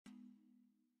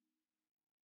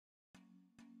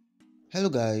Hello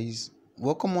guys,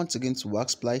 welcome once again to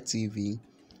Waxply TV,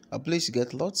 a place you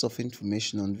get lots of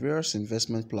information on various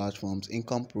investment platforms,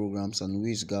 income programs and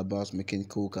ways to go about making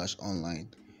cool cash online.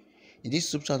 In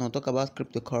this YouTube channel, I'll talk about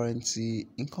cryptocurrency,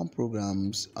 income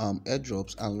programs,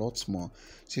 airdrops, and lots more.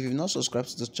 So if you've not subscribed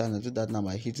to this channel, do that now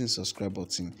by hitting the subscribe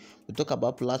button. We talk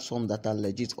about platforms that are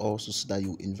legit also so that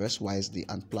you invest wisely,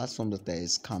 and platforms that are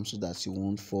scam so that you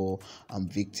won't fall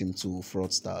victim to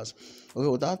fraudsters. Okay,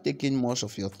 without taking much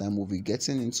of your time, we'll be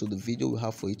getting into the video we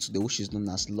have for you today, which is known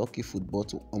as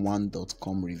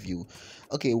Luckyfootball1.com review.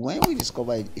 Okay, when we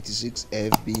discovered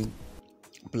 86FB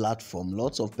platform,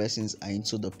 lots of persons are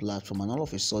into the platform, and all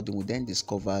of a sudden we then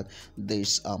discovered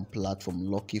this platform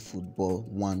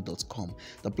Luckyfootball1.com.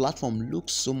 The platform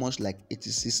looks so much like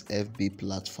 86FB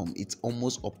platform. It's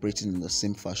almost operating in the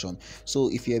same fashion.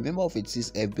 So if you're a member of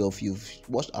 86FB, or if you've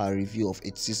watched our review of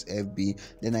 86FB,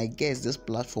 then I guess this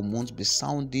platform won't be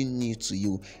sounding new to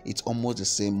you. It's almost the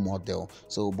same model,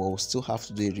 so but we'll still have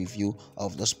to do a review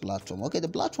of this platform. Okay, the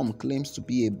platform claims to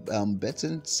be a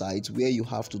betting site where you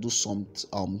have to do some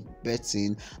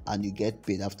betting and you get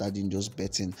paid after doing just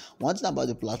betting. One thing about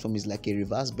the platform is like a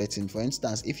reverse betting. For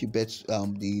instance, if you bet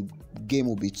the game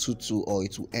will be 2-2 or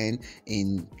it will end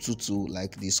in 2-2,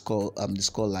 like the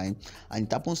score line, and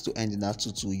it happens to end in that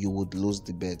 2-2, you would lose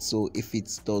the bet. So if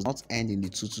it does not end in the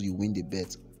 2-2, you win the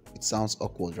bet. It sounds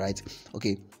awkward, right?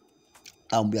 Okay,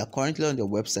 we are currently on their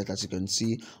website. As you can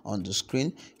see on the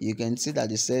screen, you can see that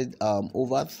they said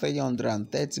over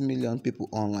 330 million people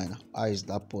online. How is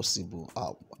that possible?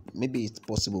 Maybe it's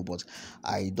possible, but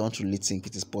I don't really think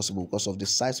it is possible because of the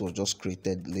site was just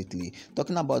created lately.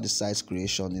 Talking about the site's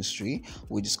creation history,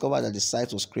 we discovered that the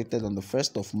site was created on the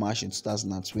 1st of March in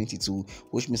 2022,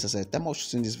 which means at the time of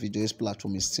shooting this video, this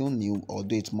platform is still new,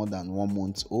 although it's more than 1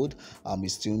 month old.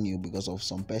 It's still new because of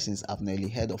some persons have nearly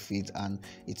heard of it, and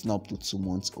it's not up to 2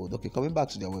 months old. Okay, coming back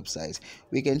to their website,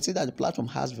 we can see that the platform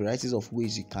has varieties of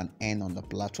ways you can earn on the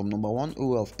platform. Number one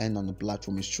way of earn on the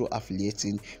platform is through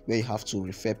affiliating, where you have to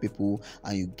refer people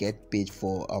and you get paid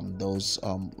for those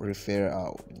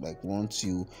refer like once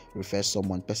you refer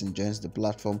someone, person joins the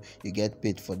platform, you get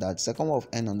paid for that. Second way of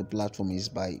earn on the platform is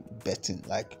by betting,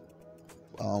 like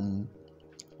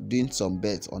doing some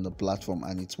bets on the platform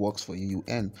and it works for you, you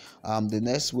earn. The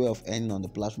next way of earning on the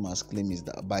platform as claimed is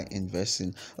that by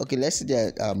investing. Okay, let's see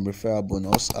their referral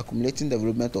bonus. Accumulating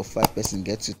development of 5%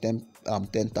 gets you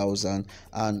 10,000,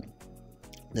 and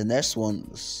the next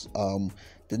one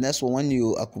when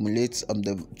you accumulate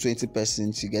the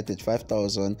 20%, you get it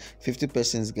 5,000,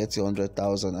 50% gets you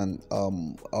 100,000, and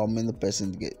how many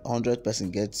percent get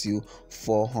 100% gets you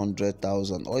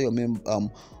 400,000. All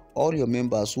your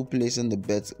members who place in the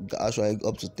bet actually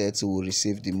up to 30 will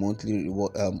receive the monthly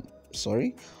reward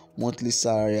monthly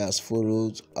salary as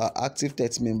follows. Active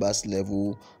 30 members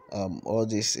level, all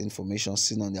this information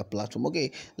seen on their platform. Okay,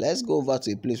 let's go over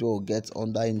to a place where we'll get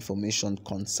under information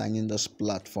concerning this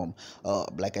platform.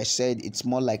 Like I said, it's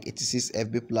more like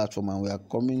 86FB platform, and we are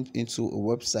coming into a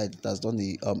website that has done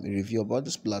a review about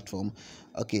this platform.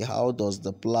 Okay, how does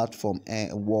the platform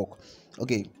work?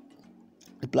 Okay,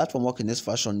 the platform work in this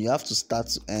fashion. You have to start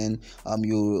to earn,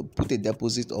 you put a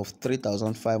deposit of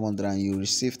 3,500 and you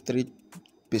receive 3%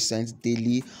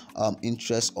 daily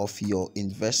interest of your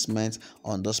investment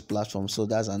on this platform. So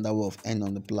that's another way of earning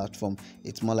on the platform.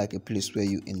 It's more like a place where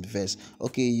you invest.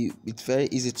 Okay, it's very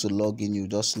easy to log in. You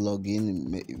just log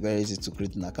in, very easy to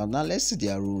create an account. Now let's see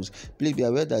their rules. Please be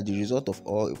aware that the result of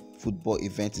all football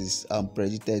events is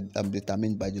predicted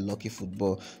determined by the Lucky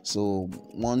Football. So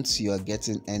once you are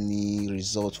getting any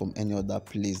result from any other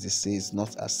place, they say it's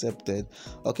not accepted.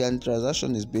 Okay, and the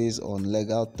transaction is based on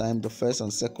legal time. The first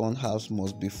and second halves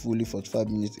must be fully 45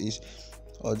 minutes each.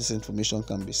 All this information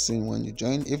can be seen when you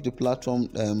join. If the platform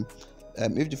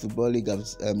if the football league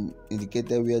has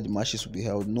indicated where the matches will be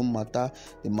held, no matter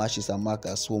the matches are marked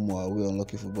as home or away on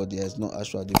Lucky Football, there is no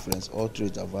actual difference. All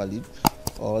trades are valid.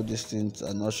 All these things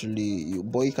are not really,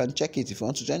 but you can check it if you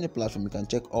want to join the platform. You can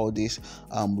check all these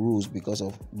rules, because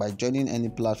of by joining any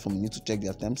platform you need to check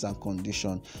their terms and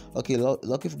conditions. Okay,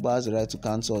 Lucky Football has the right to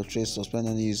cancel or trade, suspend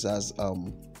any users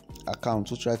account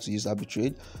who try to use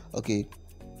arbitrage. Okay,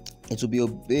 it will be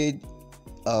obeyed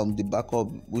the backup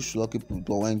which Lucky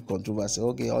people when controversy.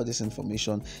 Okay, all this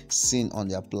information seen on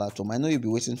their platform. I know you'll be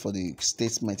waiting for the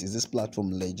statement. Is this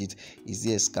platform legit? Is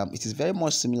there a scam? It is very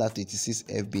much similar to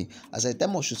 86FB. As at the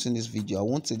time of shooting this video, I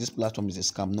won't say this platform is a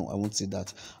scam. No, I won't say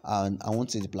that, and I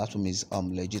won't say the platform is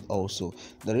legit also.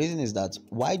 The reason is that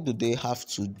why do they have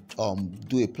to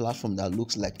do a platform that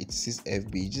looks like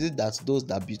 86FB? Is it that those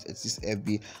that built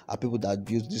 86FB are people that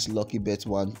built this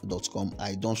luckybet1.com?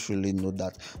 I don't really know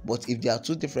that, but if they are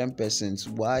two different persons.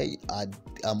 Why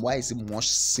is it much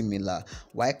similar?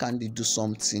 Why can't they do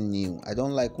something new? I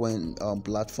don't like when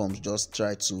platforms just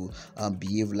try to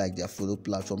behave like their fellow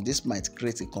platform. This might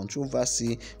create a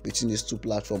controversy between these two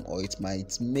platforms, or it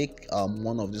might make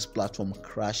one of these platforms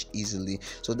crash easily.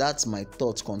 So that's my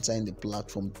thoughts concerning the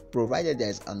platform. Provided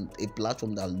there's a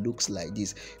platform that looks like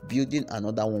this, building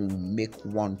another one will make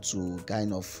one to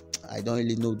kind of, I don't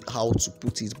really know how to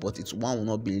put it, but it's one will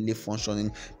not be really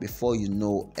functioning. Before you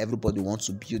know, everybody wants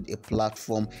to build a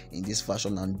platform in this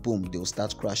fashion, and boom, they will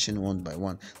start crashing one by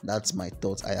one. That's my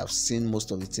thoughts. I have seen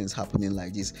most of the things happening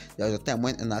like this. There was a time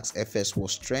when NXFS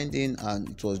was trending,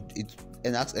 and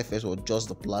NXFS was just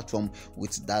the platform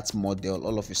with that model.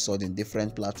 All of a sudden,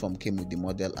 different platform came with the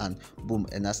model, and boom,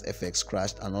 NXFX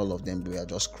crashed, and all of them were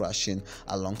just crashing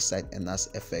alongside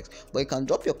NXFX. But you can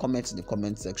drop your comments in the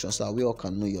comment section so we all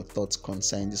can know your thoughts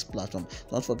concerning this platform.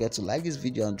 Don't forget to like this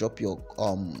video and drop your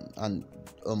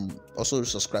also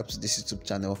subscribe to this YouTube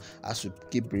channel, as we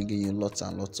keep bringing you lots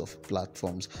and lots of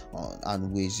platforms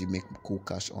and ways you make cool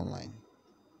cash online.